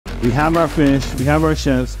We have our fish, we have our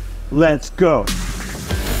chefs. Let's go.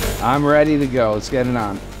 I'm ready to go. Let's get it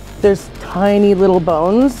on. There's tiny little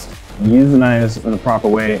bones. Use the knives in the proper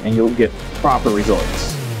way and you'll get proper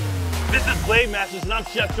results. This is Blade Masters and I'm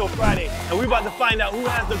Chef Joe Friday, and we're about to find out who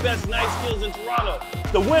has the best knife skills in Toronto.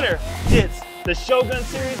 The winner gets the Shogun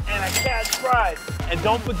Series and a cash prize. And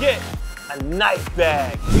don't forget, a knife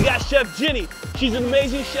bag. We got Chef Jenny. She's an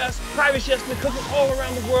amazing chef, private chef's been cooking all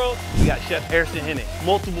around the world. We got Chef Harrison Hennig,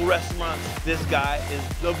 multiple restaurants. This guy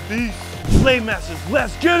is the beast. Blade Masters,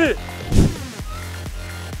 let's get it.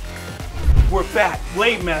 We're back,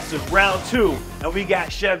 Blade Masters round 2, and we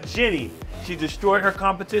got Chef Jenny. She destroyed her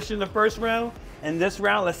competition in the first round, and this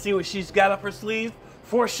round, let's see what she's got up her sleeve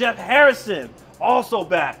for Chef Harrison, also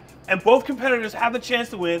back. And both competitors have the chance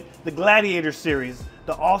to win the Gladiator Series,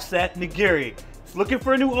 the offset nigiri. It's looking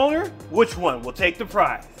for a new owner? Which one will take the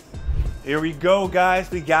prize? Here we go, guys.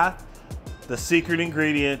 We got the secret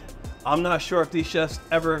ingredient. I'm not sure if these chefs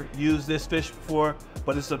ever used this fish before,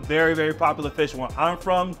 but it's a very, very popular fish. Where I'm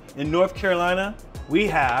from, in North Carolina, we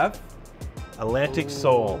have Atlantic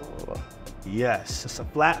sole. Yes, it's a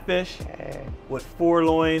flatfish with 4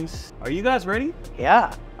 loins. Are you guys ready?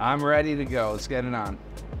 Yeah. I'm ready to go. Let's get it on.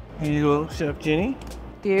 Here you go, Chef Jenny.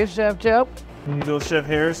 Dear Chef Joe. Here you go, Chef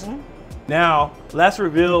Harrison. Now, let's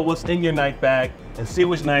reveal what's in your knife bag and see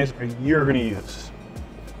which knives you're gonna use.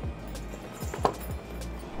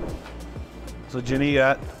 So Jenny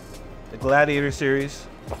got the Gladiator Series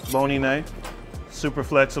bony knife, super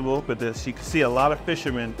flexible, but this, you can see a lot of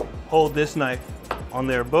fishermen hold this knife on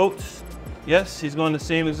their boats. Yes, he's going the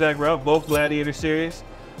same exact route, both Gladiator Series.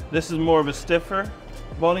 This is more of a stiffer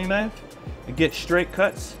boning knife. It gets straight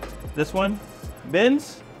cuts. This one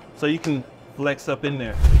bends, so you can flex up in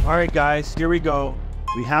there. All right, guys, here we go.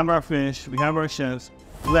 We have our fish, we have our chefs.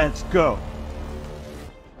 Let's go.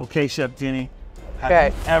 Okay, Chef Jenny.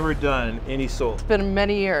 Have you ever done any sole? It's been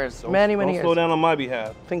many years, many Don't years. slow down on my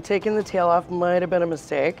behalf. I think taking the tail off might have been a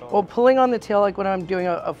mistake. Well, pulling on the tail, like when I'm doing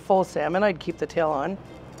a full salmon, I'd keep the tail on.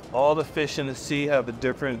 All the fish in the sea have a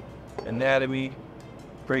different anatomy,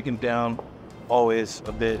 breaking down always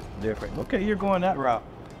a bit different. Okay, you're going that route.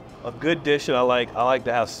 A good dish that I like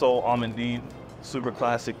to have sole almondine, super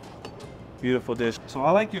classic, beautiful dish. So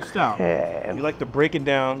I like your style. Okay. You like to break it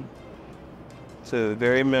down to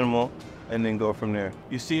very minimal and then go from there.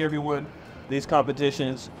 You see everyone, these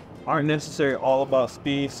competitions aren't necessarily all about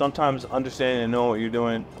speed. Sometimes understanding and knowing what you're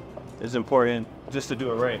doing is important just to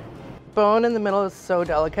do it right. Bone in the middle is so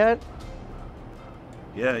delicate.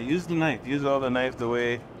 Yeah, use the knife. Use all the knife the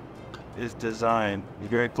way it's designed.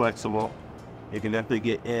 It's very flexible. You can definitely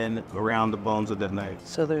get in around the bones of that knife.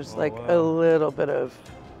 So there's like a little bit of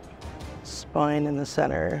spine in the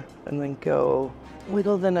center, and then go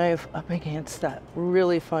wiggle the knife up against that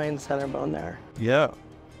really fine center bone there. Yeah.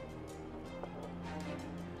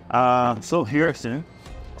 So Harrison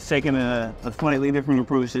is taking a slightly different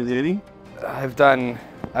approach to Diddy. I've done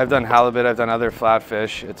halibut, I've done other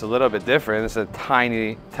flatfish. It's a little bit different. It's a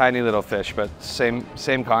tiny little fish, but same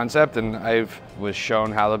concept. And I was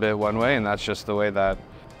shown halibut one way, and that's just the way that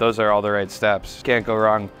those are all the right steps. Can't go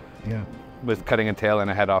wrong with cutting a tail and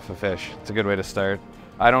a head off a fish. It's a good way to start.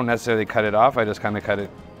 I don't necessarily cut it off. I just kind of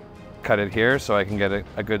cut it here so I can get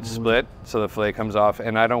a good split so the fillet comes off.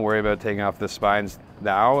 And I don't worry about taking off the spines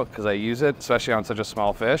now because I use it, especially on such a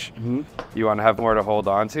small fish. You want to have more to hold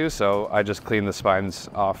on to, so I just clean the spines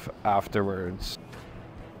off afterwards.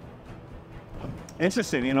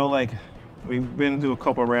 Interesting, you know, like we've been through a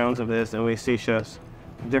couple rounds of this and we see chefs,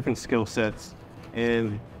 different skill sets.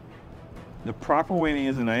 And the proper way to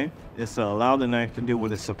use a knife is to allow the knife to do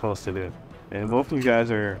what it's supposed to do. And both of you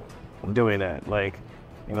guys are doing that. Like,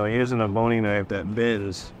 you know, using a boning knife that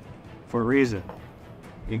bends for a reason.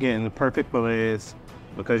 You're getting the perfect fillets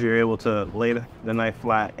because you're able to lay the knife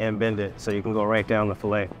flat and bend it so you can go right down the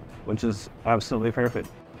fillet, which is absolutely perfect.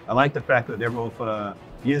 I like the fact that they're both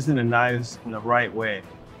using the knives in the right way.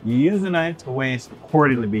 You use the knife the way it's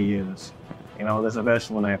according to be used. You know, there's a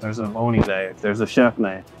vegetable knife, there's a boning knife, there's a chef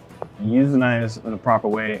knife. You use the knives in the proper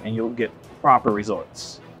way and you'll get proper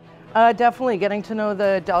results. Definitely getting to know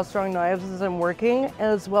the Dalstrong knives as I'm working,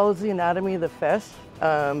 as well as the anatomy of the fish.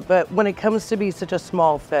 But when it comes to be such a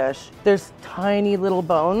small fish, there's tiny little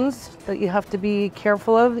bones that you have to be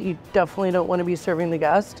careful of that you definitely don't want to be serving the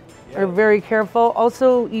guest. Are very careful.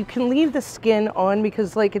 Also, you can leave the skin on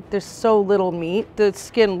because there's so little meat. The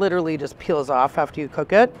skin literally just peels off after you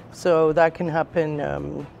cook it. So that can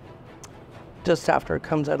happen just after it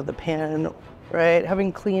comes out of the pan, right?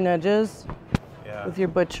 Having clean edges with your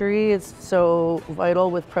butchery is so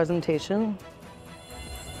vital with presentation.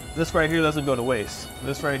 This right here doesn't go to waste.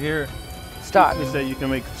 This right here stock. Is that you can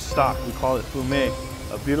make stock. We call it fumet,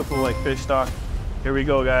 a beautiful like fish stock. Here we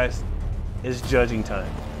go, guys. It's judging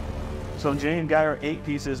time. So Jane got her 8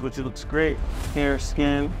 pieces, which looks great. Here,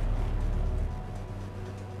 skin.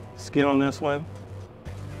 Skin on this one.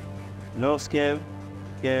 No skin.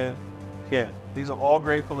 Yeah. These are all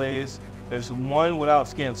great fillets. There's one without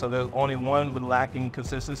skin, so there's only one with lacking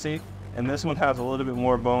consistency. And this one has a little bit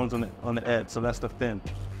more bones on the edge, so that's the fin.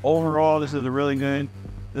 Overall, this is really good.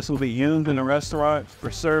 This will be used in a restaurant for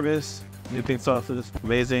service. New pink sauce is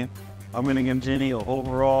amazing. I'm gonna give Jenny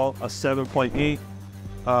overall a 7.8.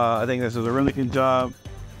 I think this is a really good job.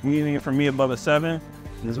 Meaning for me above a 7.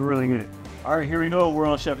 This is really good. All right, here we go. We're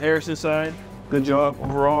on Chef Harrison's side. Good job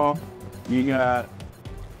overall. You got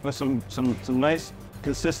some nice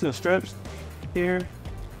consistent strips here.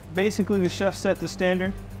 Basically, the chef set the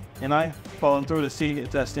standard, and I followed through to see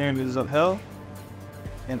if that standard is upheld.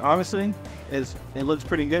 And honestly, it looks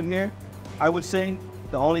pretty good here. I would say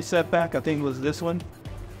the only setback I think was this one.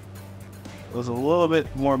 It was a little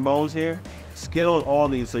bit more bones here. Skittled all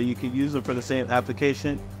these so you could use them for the same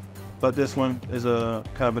application, but this one is a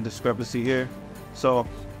kind of a discrepancy here. So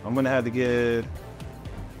I'm gonna have to give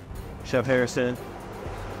Chef Harrison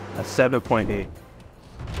a 7.8.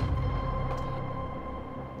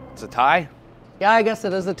 It's a tie? Yeah, I guess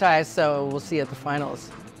it is a tie, so we'll see at the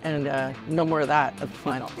finals. And no more of that at the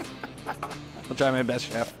final. I'll try my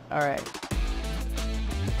best, Chef. All right.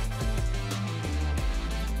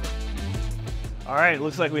 All right,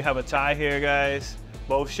 looks like we have a tie here, guys.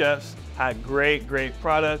 Both chefs had great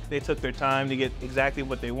product. They took their time to get exactly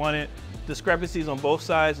what they wanted. Discrepancies on both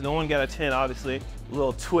sides. No one got a 10, obviously. A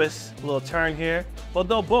little twist, a little turn here. But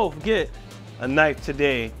they'll both get a knife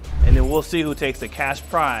today, and then we'll see who takes the cash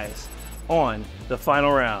prize on the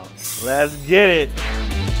final round. Let's get it.